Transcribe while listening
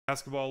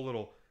basketball,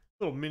 little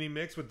mini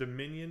mix with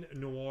Dominion,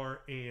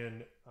 Noir,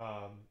 and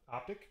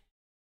Optic.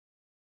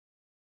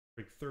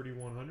 Break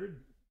 3,100.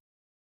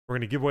 We're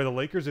going to give away the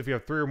Lakers. If you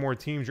have 3 or more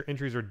teams, your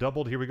entries are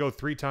doubled. Here we go.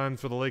 3 times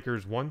for the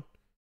Lakers. 1,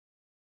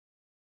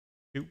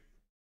 2,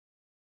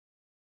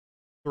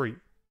 3.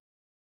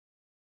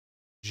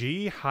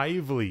 G.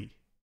 Hively.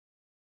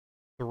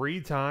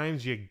 3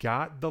 times. You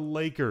got the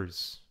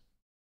Lakers.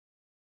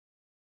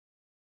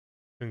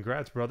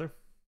 Congrats, brother.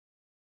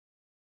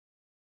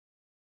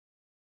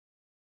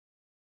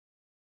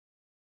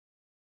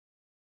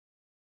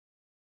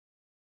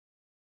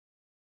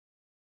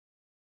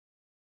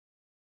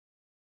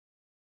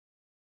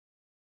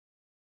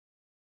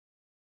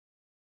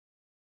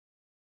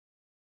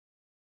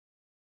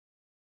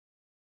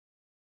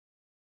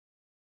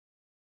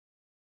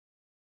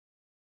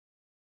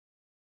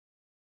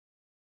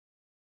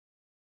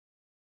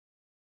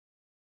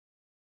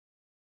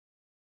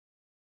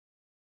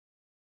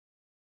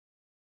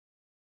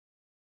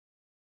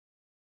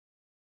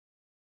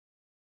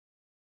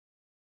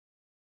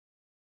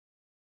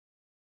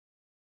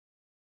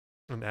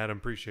 And Adam,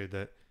 appreciate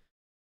that.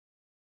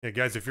 Yeah,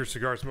 guys, if you're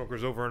cigar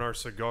smokers over in our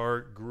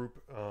cigar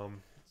group,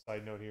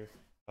 side note here,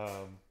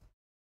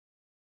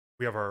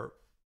 we have our,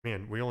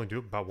 man, we only do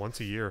it about once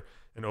a year,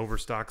 an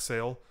overstock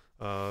sale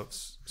of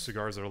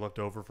cigars that are left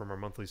over from our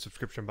monthly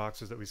subscription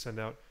boxes that we send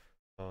out.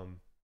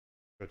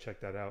 Go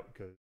check that out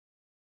because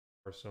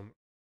there are some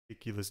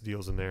ridiculous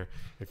deals in there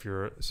if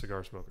you're a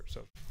cigar smoker.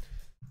 So,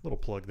 little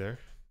plug there.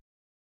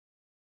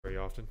 Very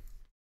often.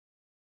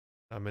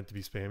 Not meant to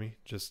be spammy,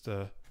 just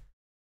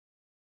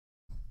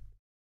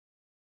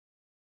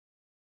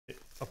it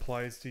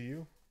applies to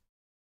you.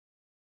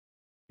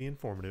 Be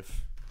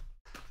informative.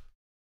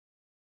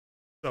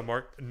 What's up,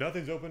 Mark?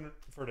 Nothing's open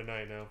for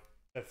tonight now.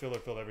 That filler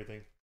filled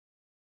everything.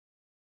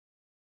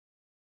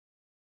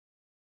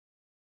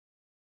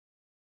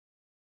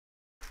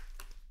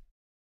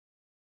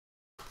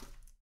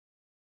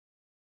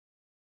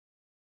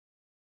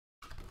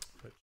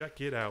 But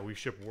check it out. We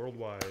ship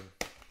worldwide.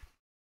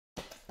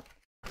 A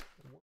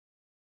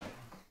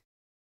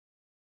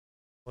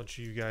bunch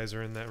of you guys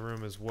are in that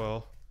room as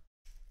well.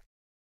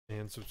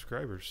 And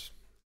subscribers.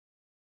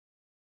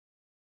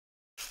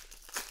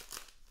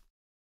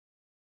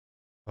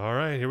 All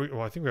right, here we go.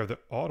 Well, I think we have the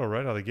auto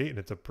right out of the gate, and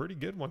it's a pretty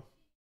good one.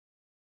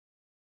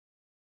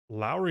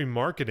 Lowry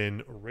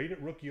Marketing,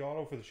 rated rookie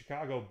auto for the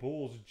Chicago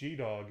Bulls,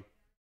 G-Dog.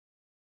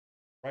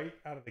 Right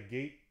out of the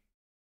gate,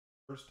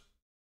 first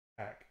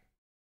pack.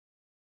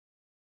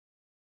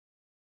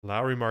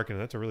 Lowry Marketing,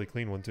 that's a really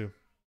clean one, too.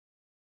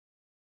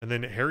 And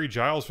then Harry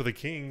Giles for the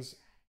Kings.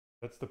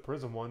 That's the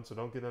Prism one, so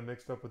don't get that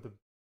mixed up with the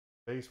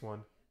base one.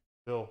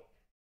 Still,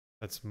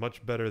 that's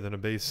much better than a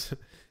base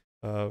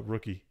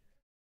rookie.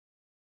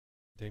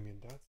 Damian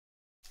Dotson.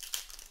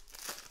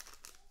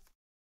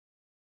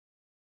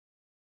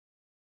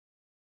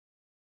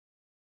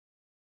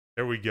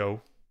 There we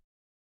go.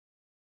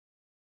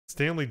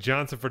 Stanley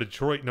Johnson for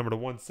Detroit, number to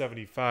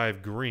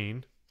 175,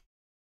 green.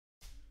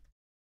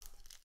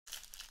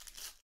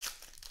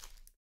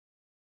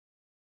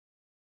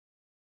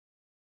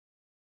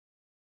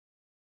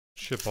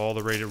 Ship all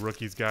the rated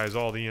rookies, guys,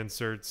 all the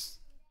inserts.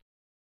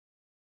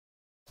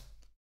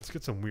 Let's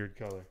get some weird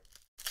color.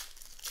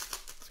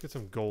 Let's get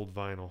some gold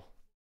vinyl.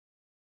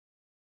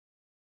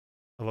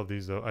 I love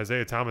these, though.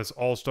 Isaiah Thomas,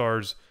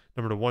 All-Stars,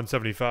 number to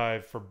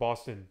 175 for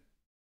Boston.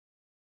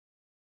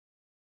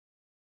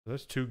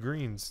 That's 2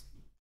 greens.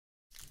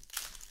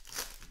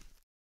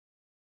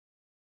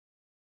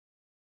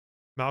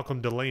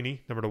 Malcolm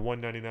Delaney, number to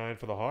 199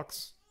 for the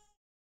Hawks.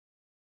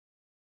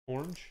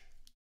 Orange.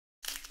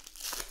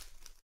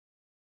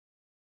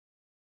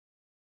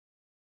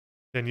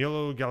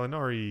 Danilo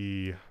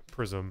Gallinari,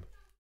 Prism.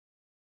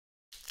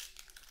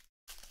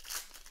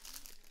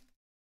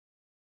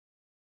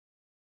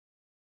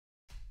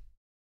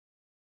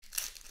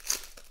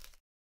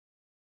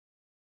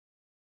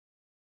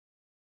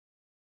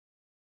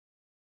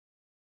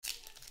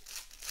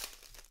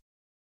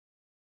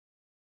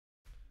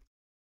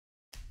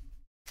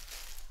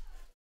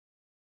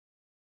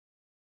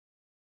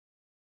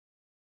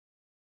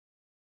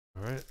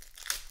 All right.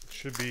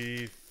 Should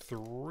be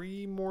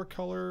 3 more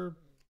color.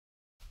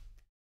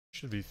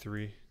 Should be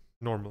 3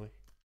 normally.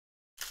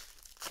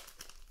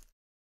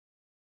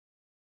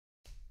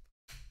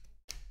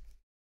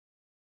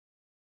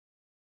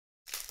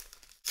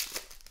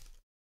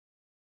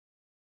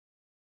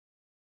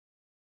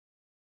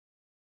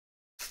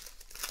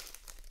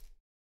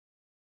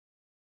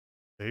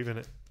 Saving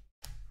it.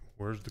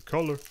 Where's the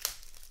color?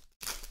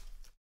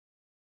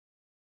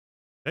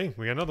 Hey,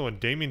 we got another one.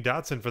 Damian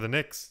Dotson for the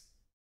Knicks.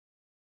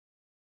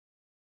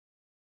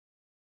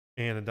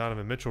 And a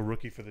Donovan Mitchell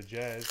rookie for the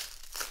Jazz.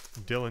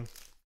 Dylan.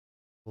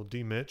 Little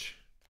D Mitch.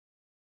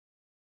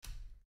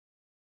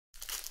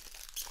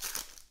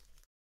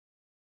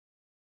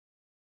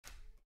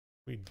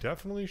 We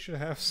definitely should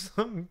have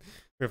some.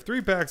 We have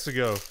 3 packs to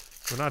go.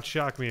 Would not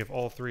shock me if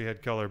all 3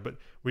 had color, but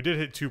we did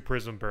hit 2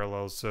 Prism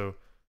parallels, so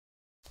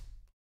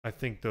I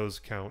think those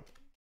count.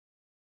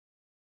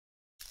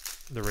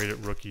 the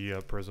rated rookie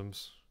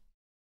prisms.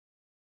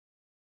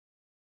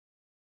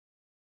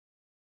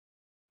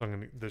 I'm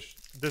gonna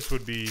this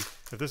would be,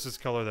 if this is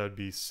color, that would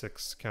be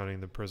 6 counting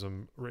the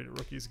prism rated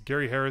rookies.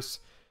 Gary Harris,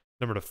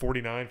 number to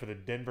 49 for the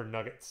Denver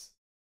Nuggets.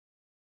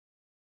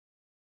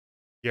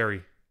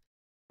 Gary,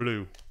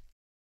 blue.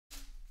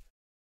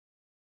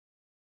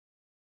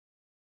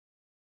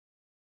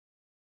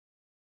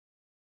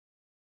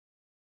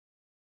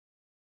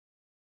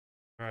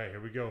 All right,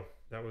 here we go.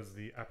 That was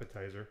the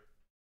appetizer.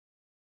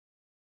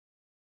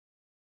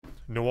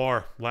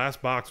 Noir,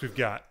 last box we've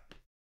got.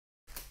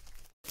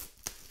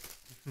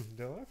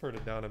 No, I've heard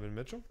of Donovan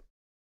Mitchell.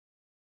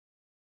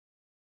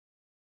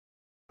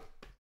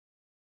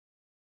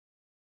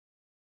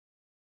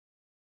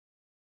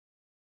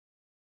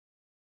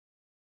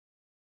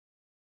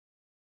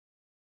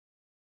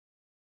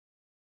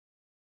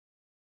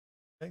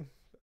 Okay,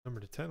 number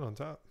to 10 on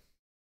top.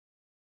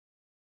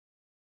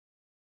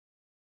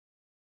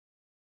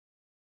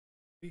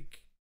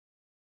 Week.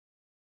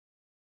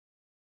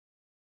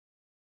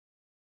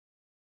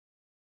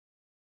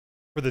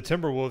 For the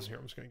Timberwolves, here,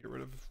 I'm just going to get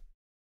rid of the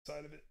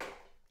side of it.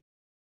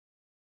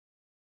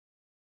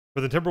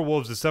 For the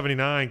Timberwolves, the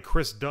 79,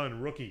 Chris Dunn,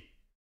 rookie.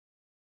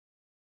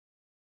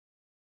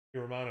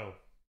 Romano.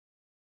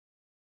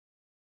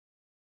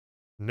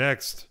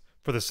 Next,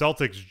 for the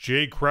Celtics,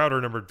 Jay Crowder,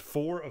 numbered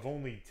 4 of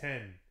only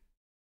 10.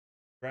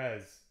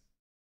 Rez.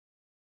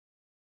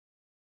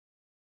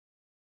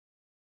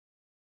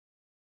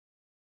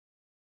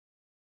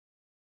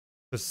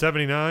 The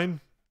 79,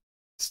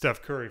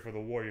 Steph Curry for the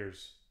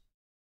Warriors.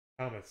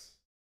 Thomas.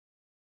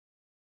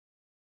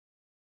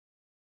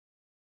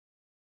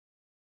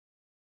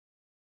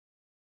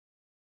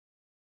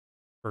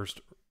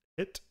 First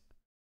hit.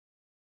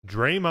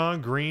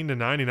 Draymond Green to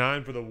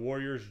 99 for the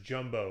Warriors.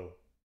 Jumbo.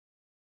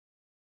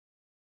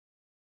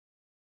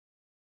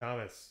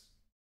 Thomas.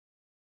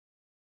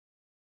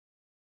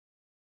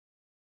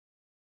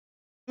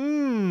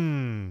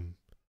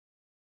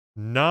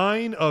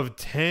 9 of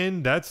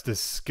 10. That's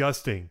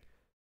disgusting.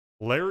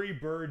 Larry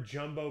Bird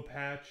jumbo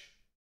patch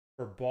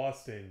for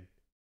Boston.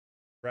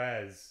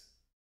 Raz.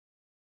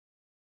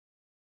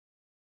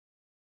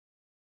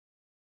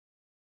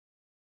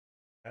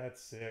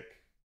 That's sick.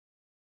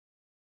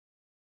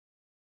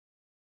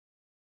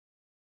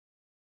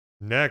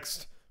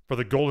 Next, for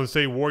the Golden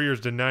State Warriors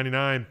to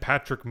 99,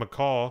 Patrick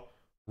McCaw,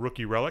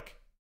 rookie relic.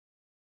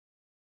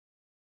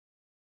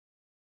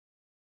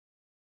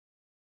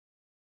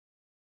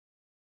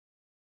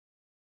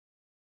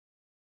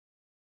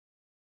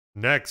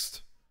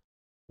 Next,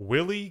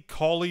 Willie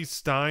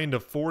Cauley-Stein to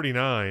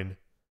 49.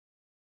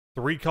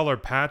 3-color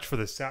patch for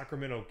the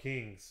Sacramento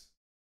Kings.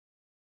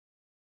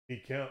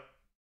 He count.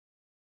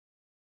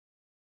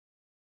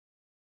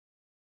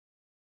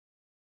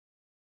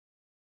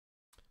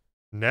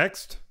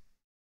 Next,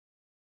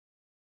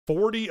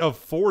 40 of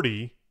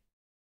 40. Is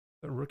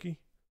that a rookie?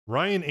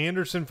 Ryan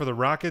Anderson for the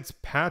Rockets,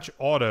 patch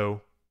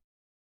auto.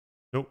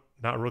 Nope,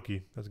 not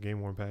rookie. That's a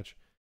game-worn patch.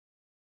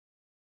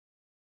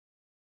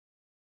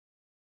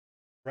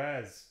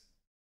 Raz.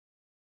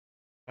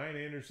 Ryan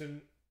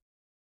Anderson,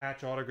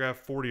 patch autograph,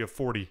 40 of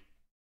 40.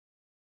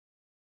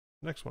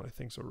 Next one I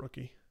think's a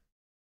rookie.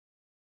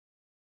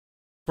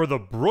 For the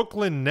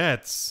Brooklyn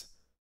Nets,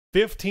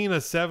 15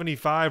 of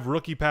 75,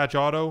 rookie patch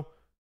auto.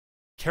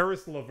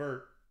 Karis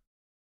LeVert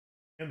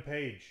and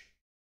Page.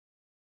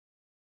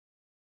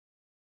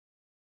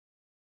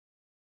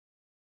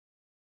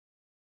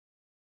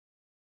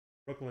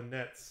 Brooklyn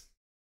Nets.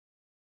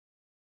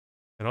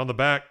 And on the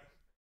back,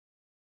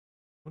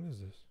 what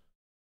is this?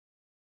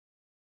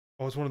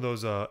 Oh, it's one of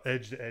those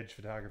edge-to-edge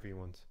photography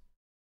ones.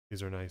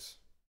 These are nice.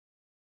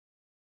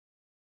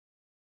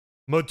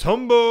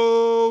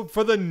 Mutombo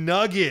for the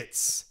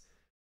Nuggets.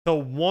 The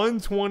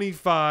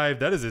 125.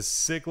 That is a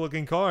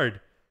sick-looking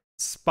card.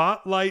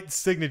 Spotlight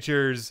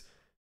signatures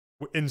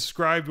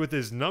inscribed with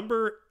his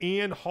number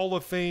and Hall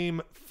of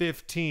Fame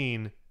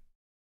 15.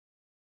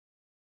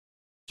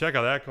 Check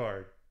out that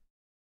card.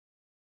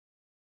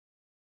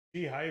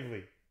 G.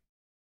 Hively.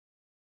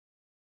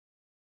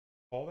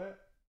 Call that?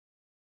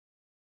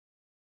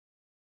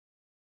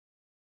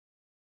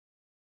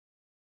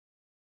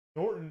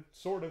 Norton,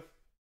 sort of.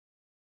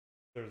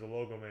 There's a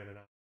logo man and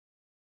I.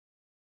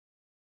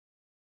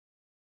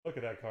 Look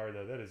at that card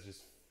though. That is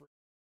just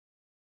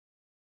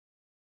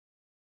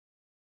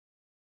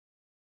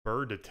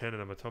Bird to 10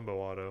 and a Mutombo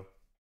auto.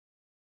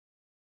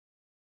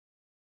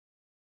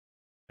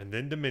 And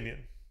then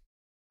Dominion.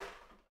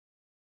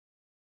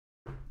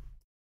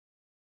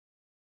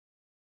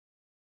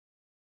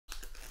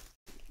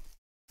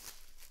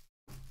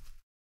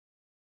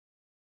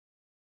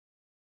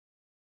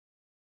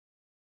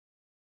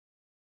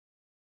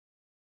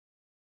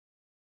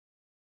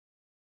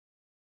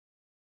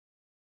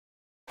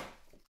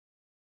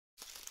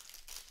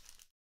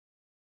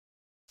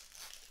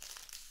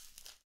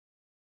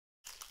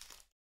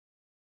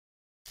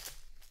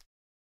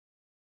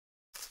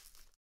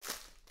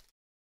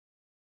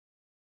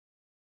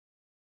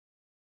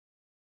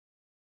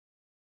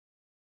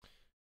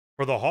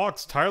 For the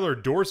Hawks, Tyler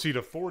Dorsey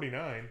to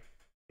 49.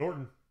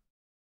 Norton.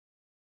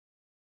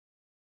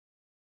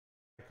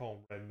 I call him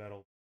red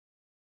metal.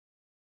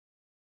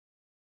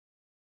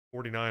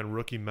 49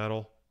 rookie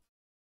metal.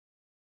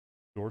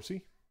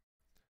 Dorsey.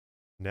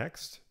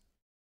 Next.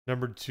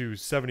 Number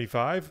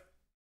 275.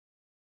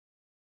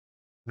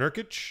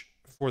 Nurkic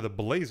for the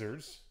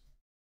Blazers.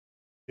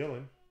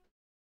 Dylan.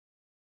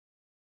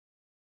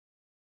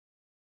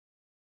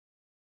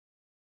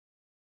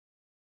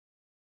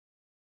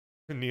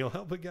 Neil,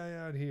 help a guy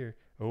out here.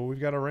 Oh, we've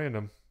got a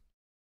random.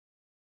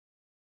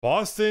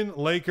 Boston,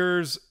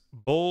 Lakers,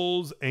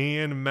 Bulls,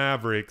 and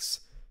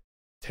Mavericks.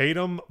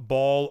 Tatum,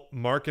 Ball,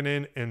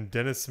 Markkanen, and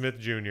Dennis Smith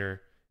Jr.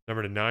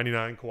 Number to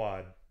 99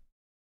 quad.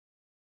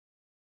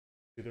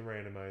 To the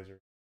randomizer.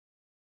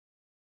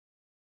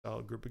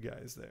 Solid group of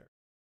guys there.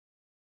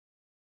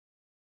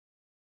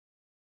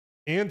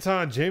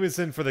 Anton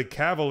Jameson for the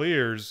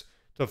Cavaliers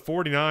to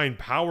 49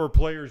 Power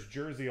Players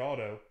jersey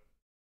auto.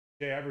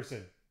 Jay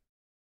Everson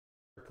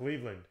for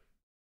Cleveland.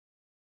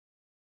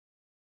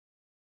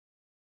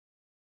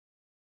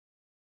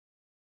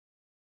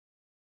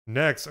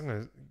 Next, I'm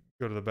going to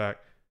go to the back.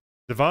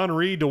 Devon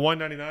Reed to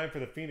 199 for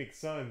the Phoenix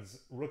Suns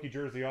rookie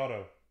jersey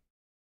auto.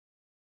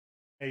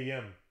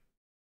 AM.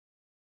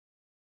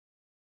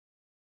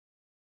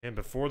 And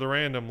before the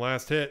random,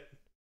 last hit.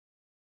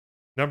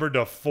 Number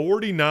to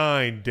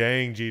 49,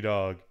 dang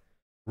G-Dog.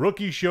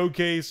 Rookie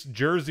showcase,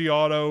 jersey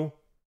auto,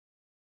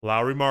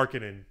 Lowry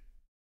Markkanen.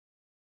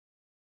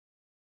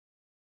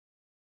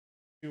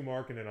 2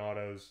 Markkanen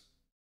autos.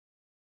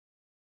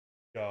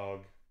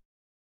 Dog.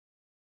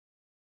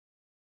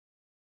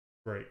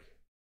 Break.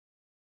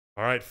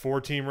 All right,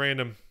 4-team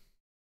random.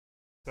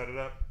 Set it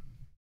up.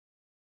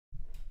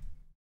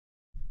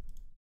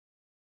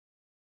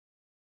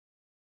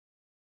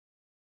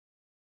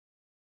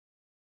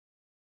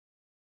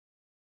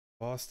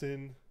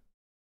 Boston,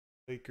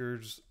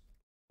 Lakers,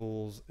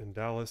 Bulls, and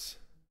Dallas.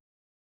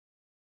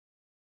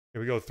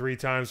 Here we go 3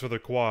 times for the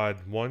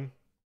quad. 1,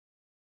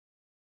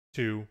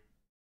 2,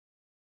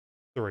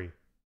 3.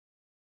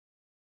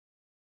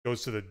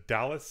 Goes to the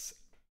Dallas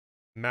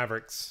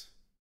Mavericks.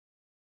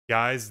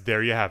 Guys,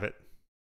 there you have it.